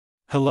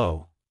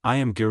Hello, I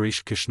am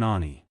Girish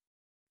Krishnani.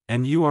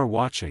 And you are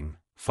watching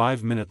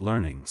 5-Minute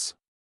Learnings.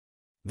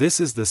 This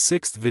is the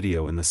 6th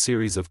video in the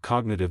series of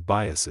cognitive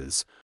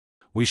biases.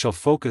 We shall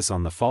focus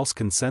on the false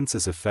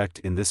consensus effect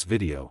in this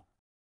video.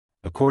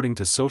 According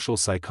to social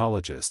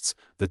psychologists,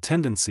 the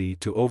tendency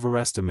to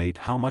overestimate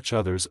how much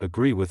others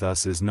agree with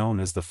us is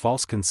known as the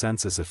false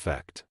consensus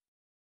effect.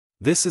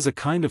 This is a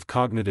kind of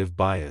cognitive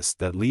bias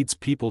that leads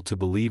people to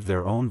believe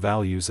their own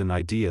values and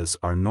ideas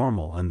are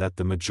normal and that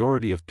the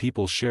majority of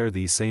people share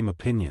these same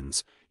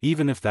opinions,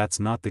 even if that's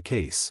not the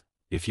case.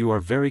 If you are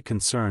very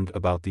concerned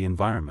about the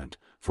environment,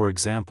 for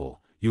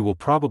example, you will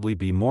probably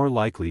be more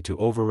likely to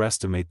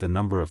overestimate the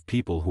number of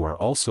people who are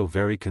also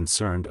very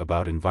concerned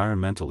about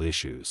environmental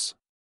issues.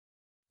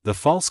 The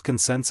false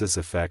consensus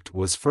effect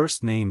was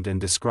first named and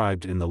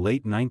described in the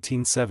late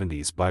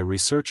 1970s by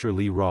researcher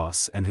Lee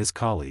Ross and his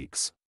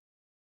colleagues.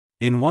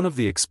 In one of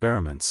the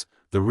experiments,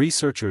 the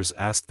researchers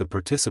asked the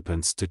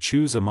participants to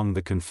choose among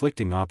the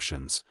conflicting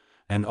options,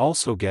 and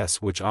also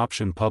guess which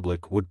option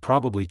public would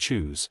probably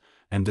choose,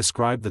 and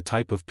describe the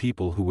type of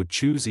people who would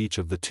choose each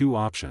of the two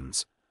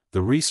options.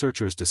 The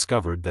researchers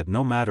discovered that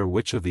no matter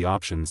which of the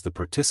options the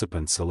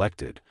participants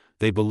selected,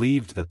 they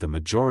believed that the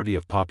majority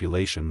of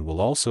population will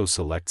also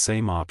select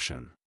same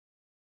option.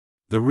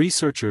 The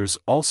researchers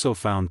also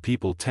found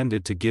people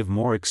tended to give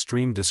more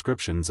extreme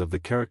descriptions of the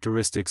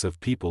characteristics of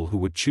people who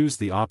would choose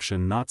the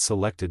option not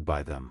selected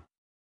by them.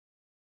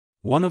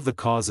 One of the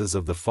causes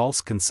of the false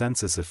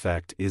consensus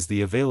effect is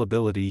the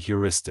availability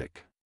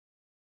heuristic.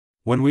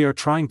 When we are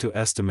trying to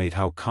estimate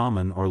how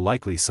common or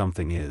likely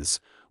something is,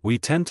 we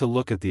tend to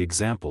look at the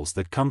examples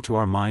that come to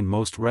our mind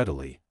most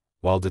readily.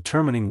 While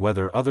determining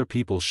whether other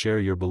people share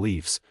your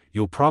beliefs,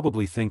 you'll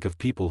probably think of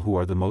people who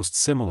are the most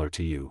similar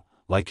to you,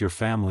 like your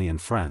family and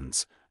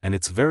friends, and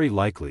it's very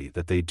likely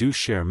that they do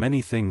share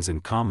many things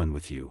in common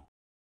with you.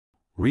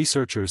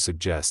 Researchers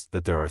suggest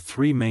that there are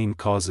three main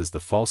causes of the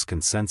false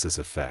consensus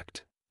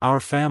effect. Our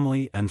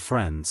family and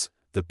friends,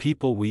 the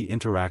people we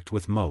interact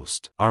with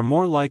most, are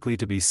more likely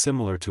to be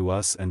similar to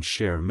us and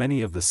share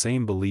many of the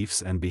same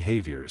beliefs and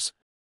behaviors.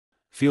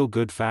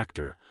 Feel-good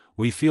factor,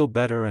 we feel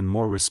better and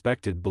more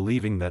respected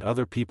believing that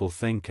other people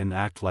think and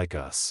act like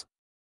us.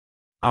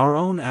 Our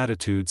own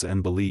attitudes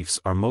and beliefs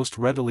are most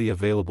readily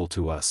available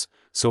to us,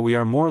 so we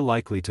are more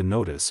likely to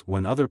notice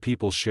when other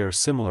people share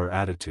similar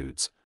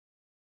attitudes.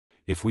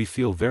 If we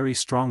feel very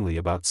strongly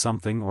about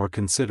something or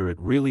consider it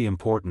really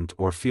important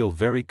or feel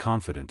very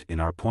confident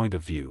in our point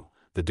of view,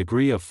 the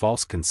degree of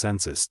false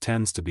consensus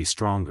tends to be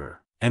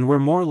stronger, and we're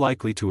more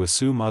likely to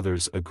assume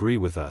others agree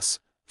with us.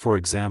 For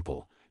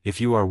example,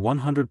 if you are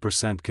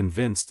 100%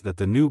 convinced that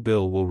the new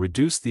bill will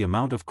reduce the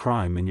amount of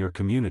crime in your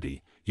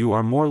community, you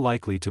are more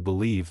likely to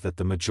believe that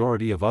the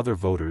majority of other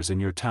voters in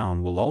your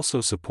town will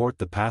also support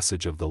the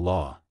passage of the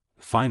law.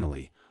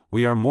 Finally,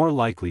 we are more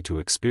likely to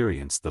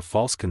experience the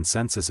false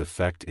consensus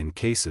effect in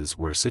cases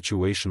where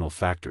situational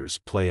factors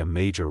play a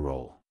major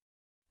role.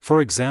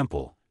 For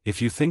example,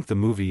 if you think the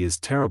movie is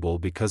terrible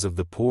because of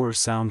the poor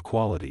sound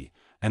quality,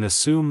 and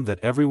assume that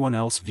everyone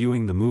else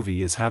viewing the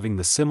movie is having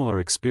the similar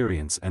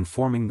experience and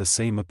forming the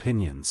same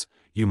opinions,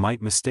 you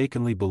might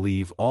mistakenly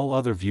believe all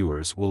other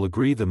viewers will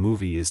agree the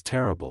movie is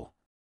terrible.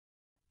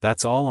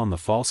 That's all on the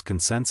false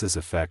consensus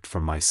effect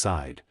from my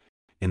side.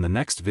 In the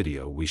next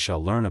video we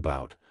shall learn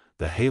about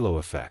the halo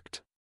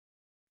effect.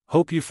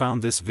 Hope you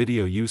found this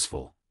video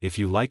useful. If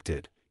you liked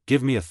it,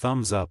 give me a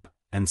thumbs up,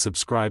 and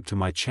subscribe to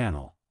my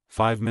channel,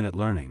 5-Minute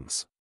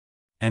Learnings.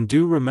 And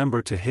do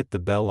remember to hit the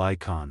bell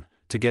icon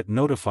to get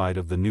notified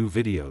of the new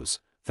videos.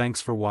 Thanks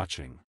for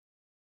watching.